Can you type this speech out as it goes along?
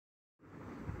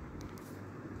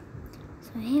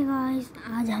तो hey guys,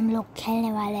 आज हम लोग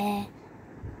खेलने वाले हैं।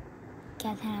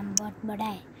 क्या था नाम, बहुत बड़ा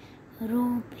है,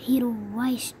 रूप हीरो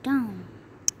वाइस टाउन।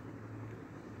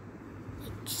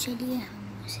 चलिए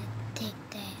हम उसे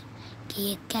देखते हैं कि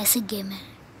ये कैसे गेम है।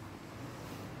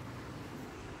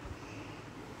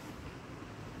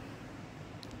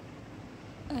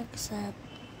 एक्सेप्ट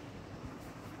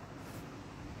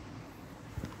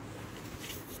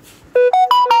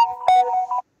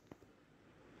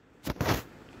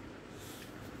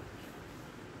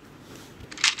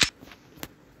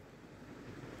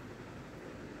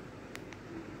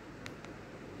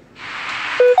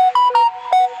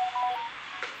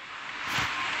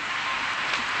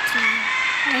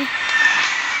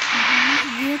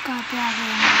ये कहाँ पे आ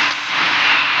गए हैं?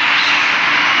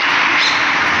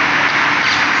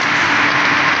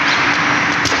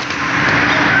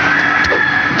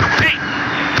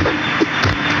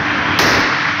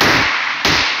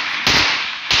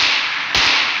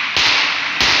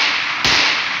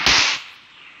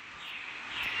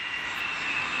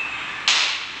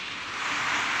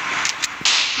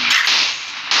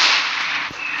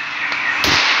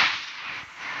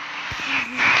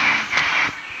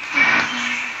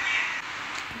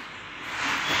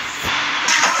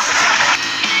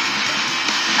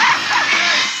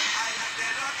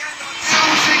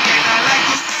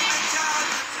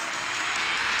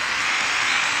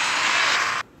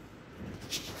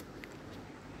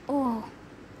 ओह,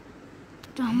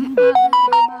 तो हम आ गए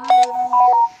बाहर।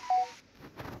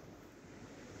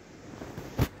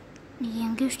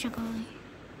 ये किस जगह हुई?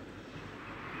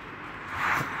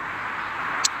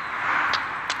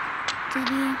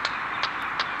 चलिए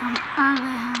हम आ गए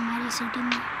हैं हमारी सिटी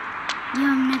में। ये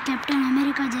हमने कैप्टन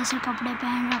अमेरिका जैसे कपड़े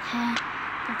पहन रखे हैं,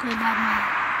 तो कोई बात नहीं।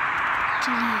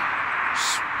 चलिए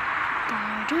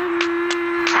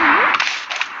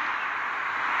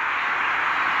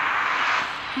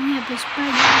यहाँ पे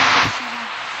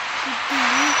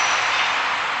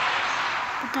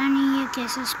पता नहीं ये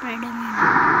कैसे स्पाइडरमैन है।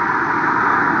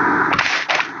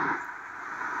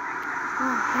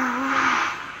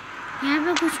 यहाँ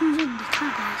पे कुछ मुझे दिखा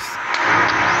गाइस।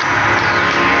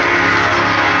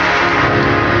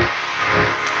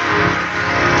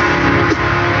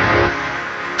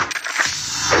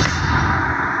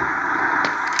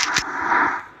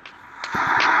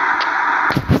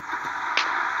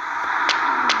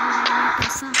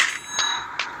 पैसा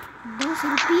 200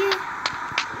 रुपये,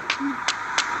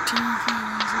 ठीक है।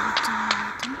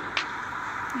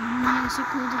 हमने ऐसे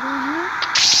कूद गए हैं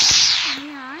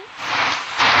यार।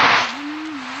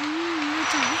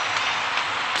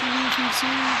 चलिए फिर से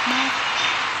एक बार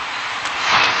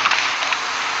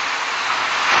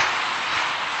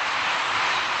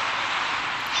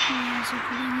ऐसे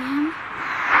करेंगे हम।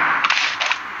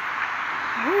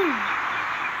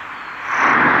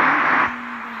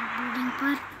 बिल्डिंग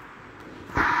पर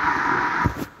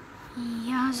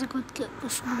यहाँ से कूद के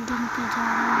उस बिल्डिंग पे जा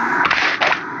रहे हैं।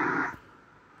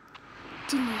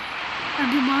 चलिए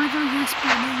अभी बहुत हो गया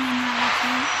स्पाइडरमैन वाला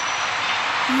खेल,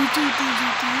 नीचे उतर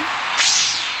जाता है।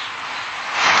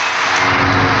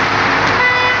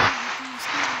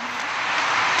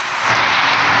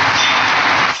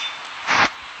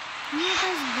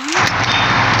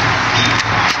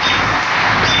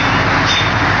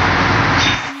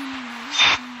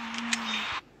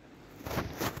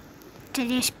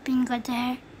 चलिए स्पिन करते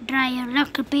हैं ड्राई और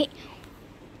लक पे।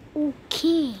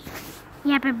 ओके,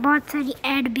 यहाँ पे बहुत सारी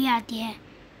ऐड भी आती है,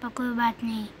 पर कोई बात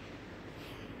नहीं।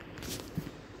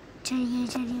 चलिए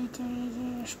चलिए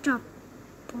चलिए, स्टॉप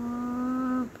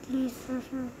प्लीज।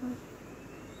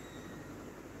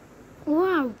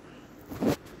 वाव,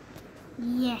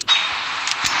 ये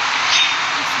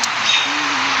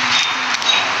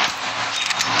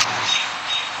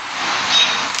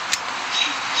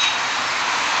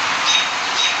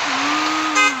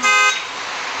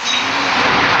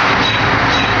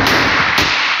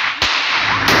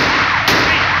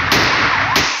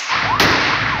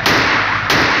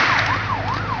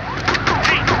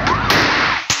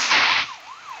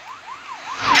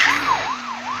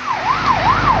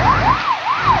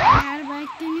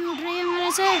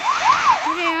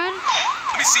अरे यार,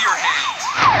 Let me see your hands.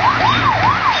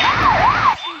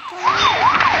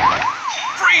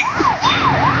 Free.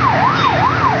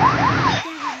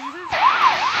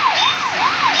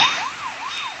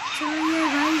 चलिए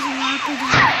गाइस, वहाँ पे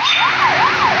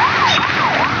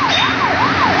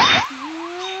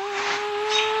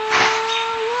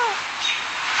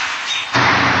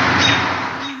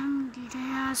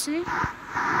यहाँ से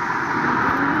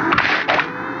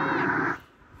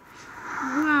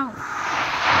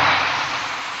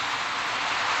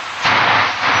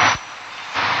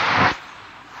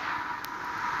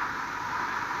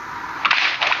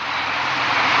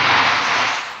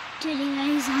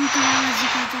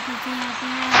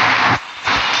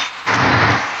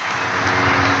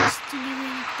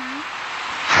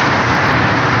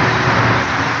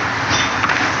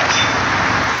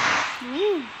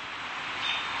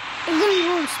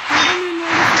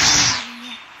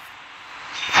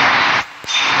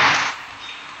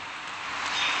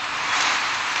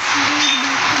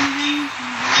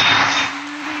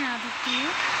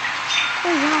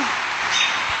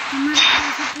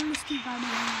की गाड़ी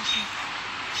है यहाँ पे।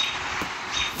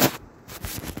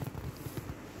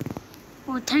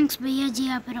 ओ थैंक्स भैया जी,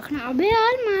 यहाँ पे रखना। अबे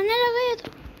यार मारने लगा ये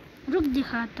तो, रुक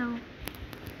दिखाता हूँ।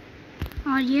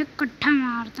 और ये कट्ठा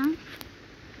मारता हूँ,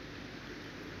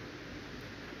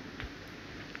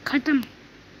 खत्म,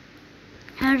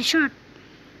 हेडशॉट,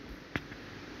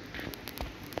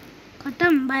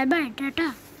 खत्म, bye bye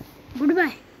tata good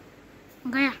bye,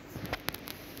 गया।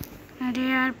 अरे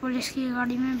यार पुलिस की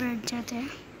गाड़ी में बैठ जाते हैं,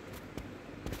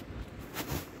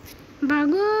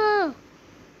 भागो।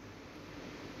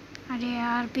 अरे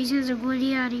यार पीछे से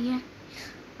गोली आ रही है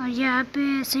और यहाँ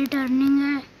पे ऐसी टर्निंग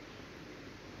है,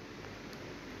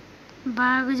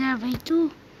 भाग जा भाई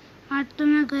तू, आज तो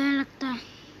मैं गया लगता है।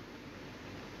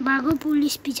 भागो,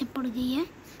 पुलिस पीछे पड़ गई है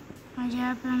और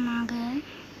यहाँ पे हम आ गए हैं।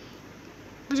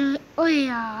 ओए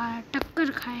यार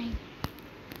टक्कर खाएगी।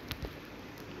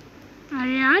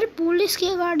 अरे यार पुलिस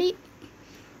की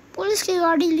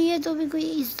गाड़ी लिए तो भी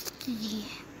कोई इज्जत नहीं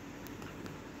है।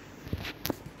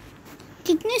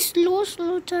 कितनी स्लो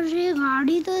चल रही है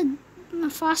गाड़ी, तो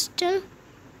फास्ट चल,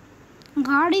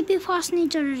 गाड़ी भी फास्ट नहीं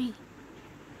चल रही,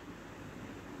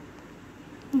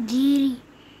 धीरे,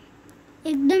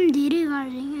 एकदम धीरे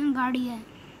गाड़ी है।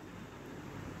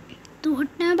 तू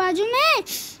हटना बाजू में,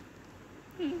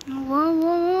 वो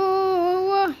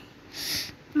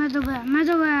मैं तो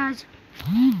गया आज।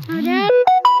 अरे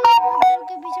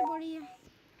के पीछे पड़ी है,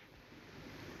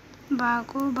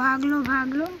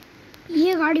 भाग लो,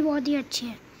 ये गाड़ी बहुत ही अच्छी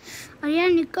है। और यार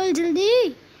निकल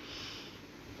जल्दी,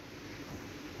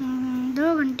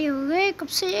 2 घंटे हो गए कब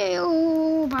से।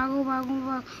 ओ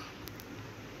भागो,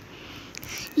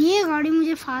 ये गाड़ी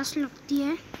मुझे फास्ट लगती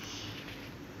है।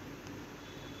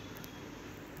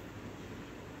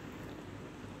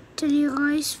 चलिए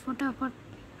गाइस फटाफट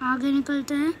आगे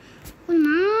निकलते हैं। ओए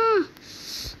माँ,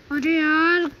 अरे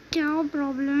यार क्या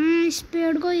प्रॉब्लम है, इस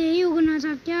पेड़ को यही उगना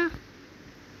था क्या?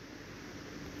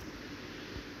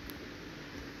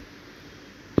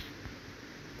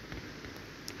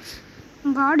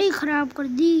 गाड़ी खराब कर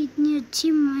दी इतनी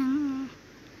अच्छी। ना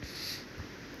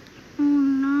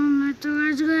मैं तो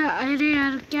आज गया। अरे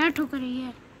यार क्या ठोक रही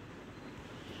है।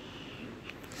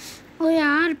 ओ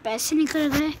यार पैसे निकल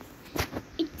गए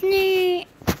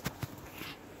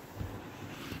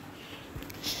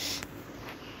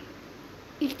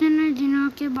इतने दिनों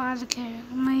के बाद,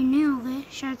 खैर महीने हो गए,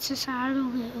 शायद से साल हो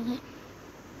गए।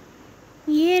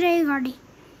 ये रही गाड़ी,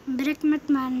 ब्रेक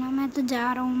मत मारना, मैं तो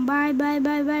जा रहा हूँ। Bye bye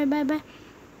bye bye bye bye.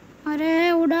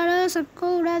 अरे उड़ा दो, सबको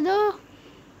उड़ा दो,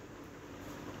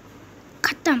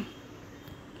 खत्म।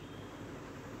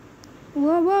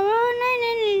 वो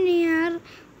नहीं यार,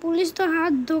 पुलिस तो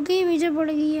हाथ धो के ही पीछे पड़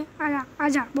गई है।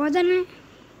 आजा बहुत है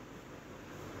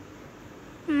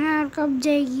यार, कब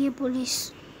जाएगी ये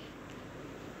पुलिस?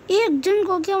 एक जन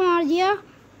को क्या मार दिया,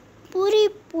 पूरी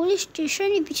पुलिस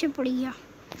स्टेशन ही पीछे पड़ गया।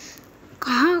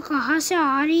 कहाँ से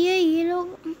आ रही है ये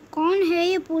लोग, कौन है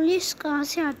ये पुलिस, कहाँ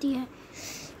से आती है,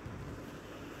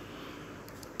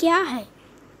 क्या है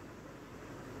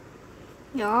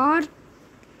यार?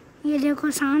 ये देखो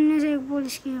सामने से एक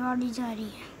पुलिस की गाड़ी जा रही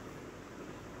है,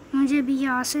 मुझे भी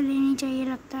यहाँ से लेनी चाहिए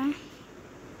लगता है।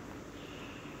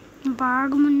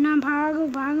 भाग मुन्ना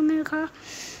भाग मेरे खा।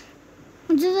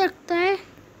 मुझे लगता है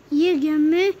ये गेम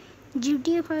में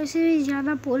GTA 5 से भी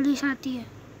ज़्यादा पुलिस आती है,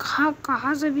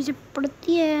 कहाँ से भी जब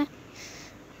पड़ती है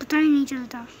पता ही नहीं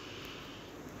चलता।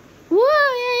 वो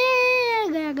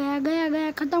गया,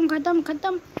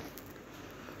 खत्म।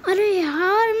 अरे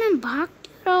यार मैं भाग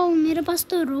क्यों रहा हूँ, मेरे पास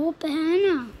तो रोप है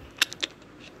ना।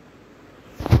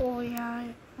 ओ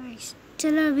यार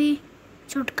चलो, अभी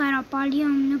छुटकारा पा लिया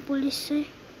हमने पुलिस से,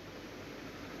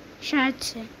 शायद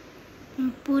से।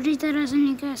 पूरी तरह से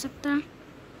नहीं कह सकता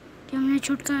कि हमने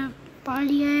छुटकारा पा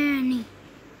लिया है या नहीं।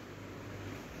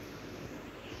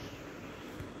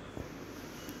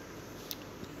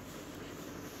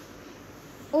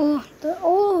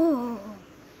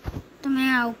 तो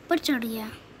मैं ऊपर चढ़ गया।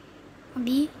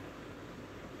 अभी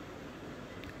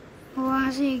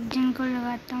वहाँ से एक जन को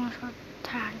लगाता हूँ,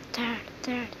 थर्ड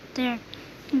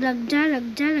लग जा।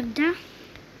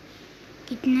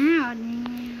 कितने आदमी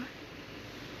हैं?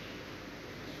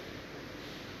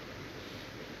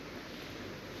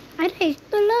 अरे एक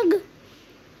तो लग,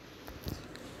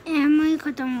 एमओ ही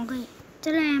खत्म हो गई।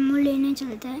 चलो एमओ लेने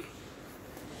चलते हैं।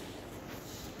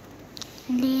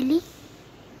 ले ली।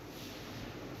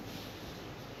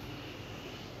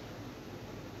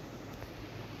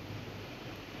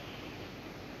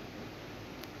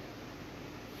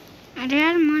 अरे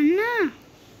यार मरना,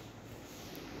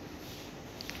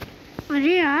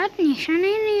 अरे यार निशाना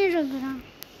ही नहीं लग रहा।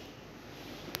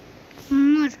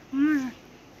 मर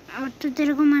अब तो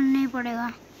तेरे को मरना ही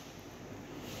पड़ेगा।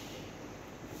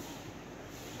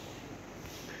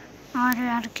 और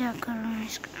यार क्या करूँ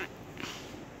इसका,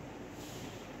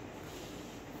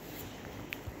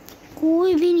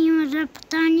 कोई भी नहीं, मतलब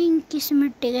पता नहीं किस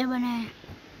मिट्टी के बने हैं।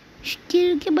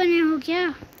 स्टील के बने हो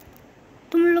क्या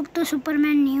तुम लोग? तो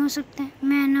सुपरमैन नहीं हो सकते,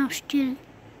 मैन ऑफ स्टील।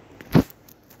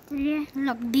 चलिए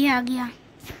लक भी आ गया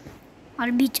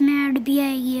और बीच में ऐड भी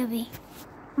आएगी अभी।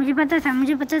 मुझे पता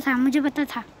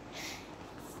था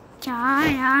क्या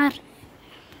यार।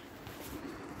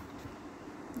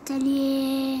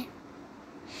 चलिए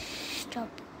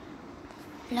स्टॉप।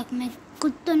 लक में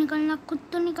कुछ तो निकलना।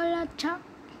 अच्छा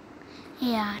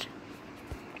यार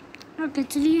ओके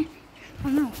चलिए,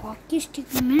 हमें हॉकी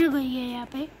स्टिक मिल गई है यहाँ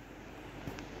पे।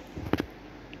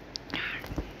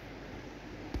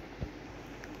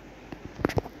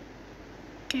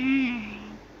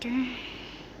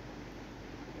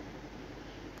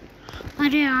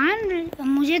 अरे यार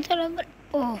मुझे तो लग,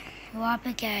 ओह वहाँ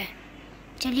पे क्या है,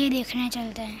 चलिए देखने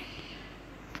चलते हैं।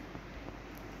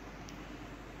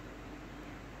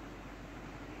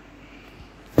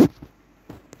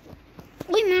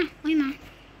 ओए माँ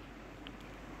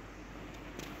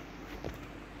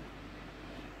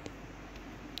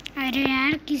अरे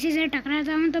यार किसी से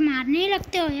टकराता हूँ तो मारने ही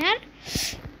लगते हो यार।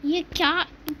 ये क्या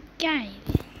है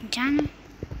जाना,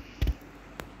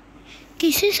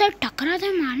 किसी से टकराता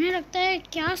है मारने लगता है,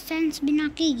 क्या सेंस बिना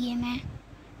की गेम है।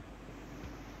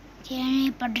 खेलनी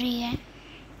पड़ रही है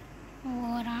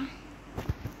और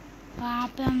वहाँ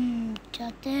पे हम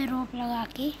जाते हैं रोप लगा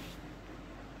के।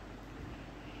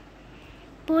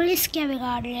 पुलिस क्या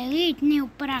बिगाड़ लेगी इतने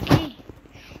ऊपर आके।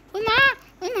 ओए माँ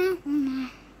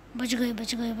बच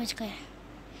गए।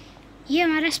 ये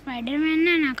हमारा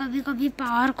स्पाइडरमैन ना कभी कभी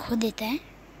पावर खो देता है।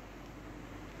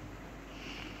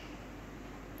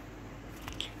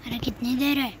 अरे कितनी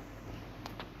देर है,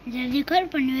 जल्दी कर,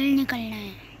 पनवेल निकलना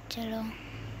है। चलो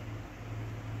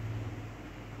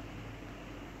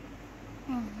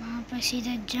वहाँ पर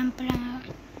सीधा जंप लगा।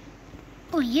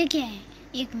 ओ ये क्या है,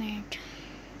 1 मिनट,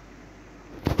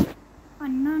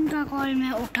 अननोन का कॉल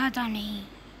मैं उठाता नहीं।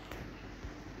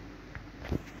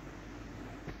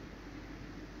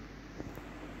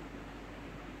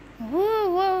 वो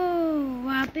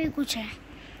वहाँ पे कुछ है,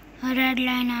 रेड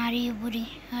लाइन आ रही है पूरी,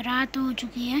 रात हो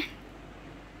चुकी है।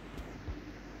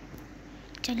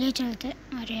 चलिए चलते।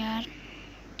 अरे यार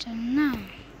चलना,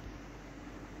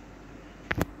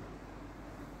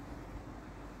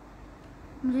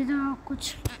 मुझे तो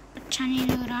कुछ अच्छा नहीं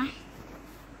लग रहा।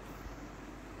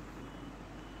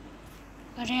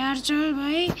 अरे यार चल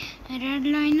भाई, रेड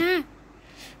लाइन है,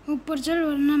 ऊपर चल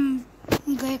वरना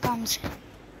गए काम से।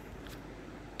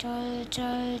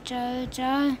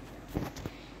 चल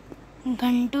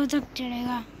घंटों तक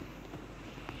चलेगा।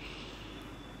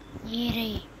 ये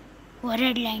रही वो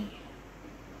रेड लाइन।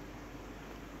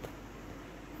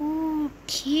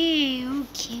 ओके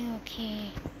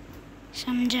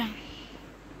समझा।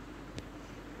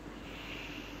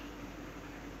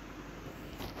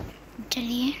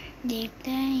 चलिए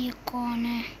देखते हैं ये कौन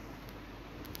है।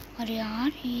 अरे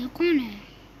यार ये कौन है,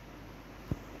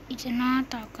 इतना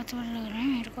ताकतवर लग रहा है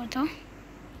मेरे को तो।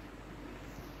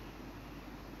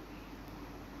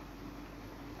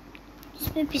 इस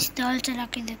पे पिस्तौल चला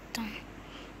के देखता हूँ।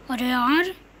 अरे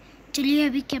यार चलिए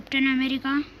अभी कैप्टन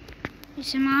अमेरिका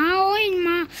इसे मर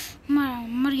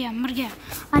गया।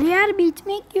 अरे यार बीच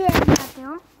में क्यों ऐड लाते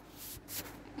हो,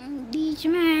 बीच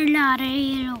में ऐड ला रहे हैं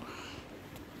ये लोग।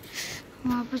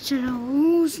 वापस चलो,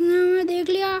 उसने हमें देख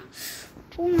लिया।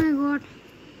 Oh my God,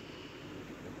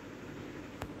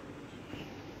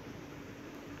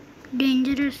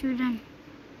 dangerous villain.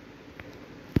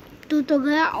 तू तो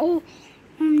गया। ओ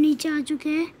हम नीचे आ चुके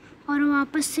हैं और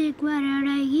वापस से एक बार ऐड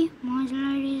आएगी।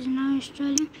 मॉड्यूलर इज नाउ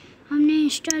इंस्टॉलिंग, हमने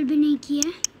इंस्टॉल भी नहीं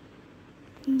किया।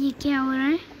 ये क्या हो रहा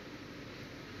है,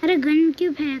 अरे गन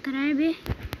क्यों फेंक रहा है बे,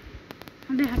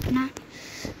 अबे हटना।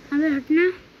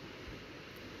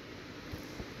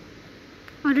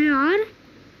 अरे यार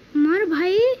मर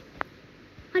भाई,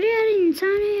 अरे यार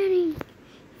इंसान है यार।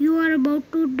 You are about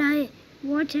to die,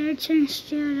 watch heads and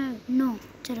stay alive. No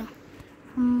चलो।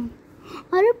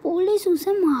 अरे पुलिस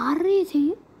उसे मार रही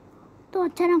थी तो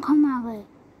अचानक हम आ गए,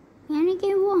 यानी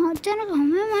कि वो अचानक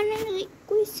हमें मारने लगी।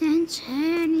 कोई सेंस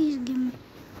है नहीं इस गेम में।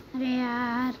 अरे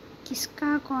यार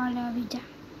किसका कॉल है अभी, जा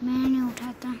मैं नहीं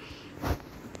उठाता।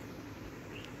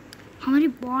 हमारी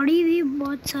बॉडी भी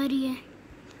बहुत सारी है,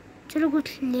 चलो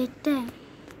कुछ लेते हैं।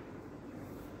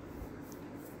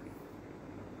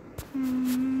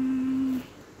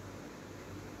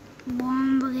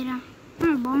 बॉम्ब वगैरह,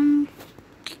 हाँ बॉम्ब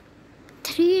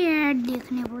 3 ऐड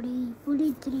देखने पड़ी,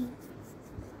 पूरी 3।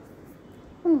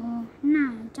 ओहो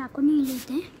ना, चाकू नहीं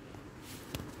लेते।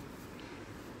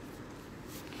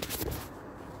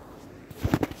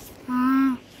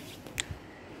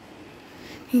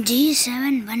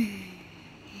 G71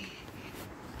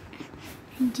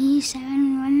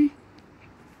 G71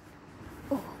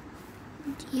 ओह,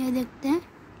 ये देखते हैं,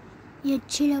 ये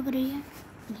अच्छी लग रही है।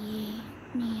 ये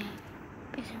नहीं है,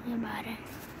 पैसे के बाहर है।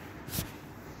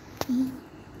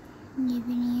 ये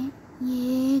भी नहीं है।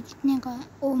 ये कितने का?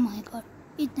 ओह माय गॉड,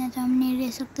 इतने तो हम नहीं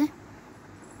ले सकते।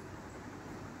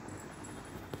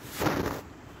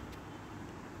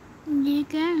 ये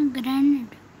क्या है?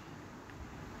 ग्रेनेड।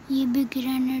 ये भी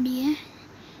ग्रेनेड ही है।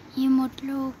 ये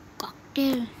मतलब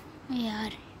कॉकटेल।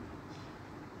 यार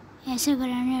ऐसे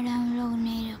ग्रेनेड हम लोग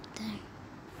नहीं रखते हैं।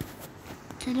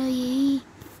 चलो यही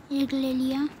एक ले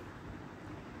लिया।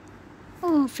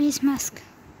 ओह फेस मास्क।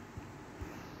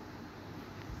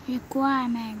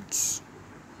 रिक्वायरमेंट्स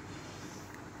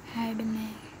हेड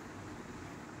में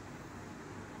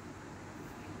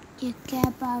ये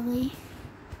कैप आ गई।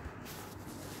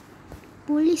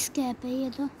 पुलिस कैप है ये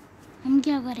तो। हम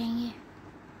क्या करेंगे?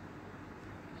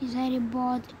 ये सारे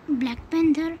बहुत ब्लैक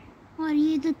पैंथर और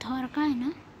ये तो थॉर का है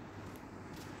ना।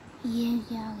 ये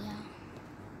क्या आ गया?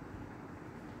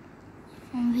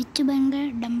 हम विच बन गए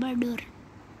डम्बलडोर।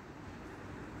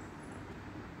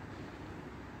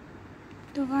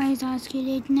 तो गाइस आज के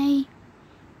लिए इतना ही।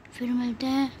 फिर मिलते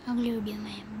हैं अगले वीडियो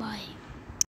में। बाय।